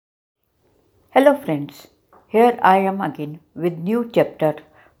Hello friends, here I am again with new chapter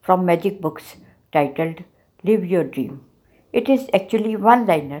from Magic Books titled Live Your Dream. It is actually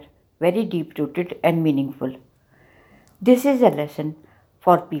one-liner, very deep-rooted and meaningful. This is a lesson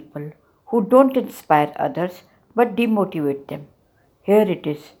for people who don't inspire others but demotivate them. Here it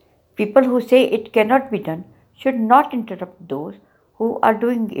is. People who say it cannot be done should not interrupt those who are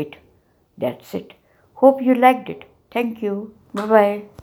doing it. That's it. Hope you liked it. Thank you. Bye bye.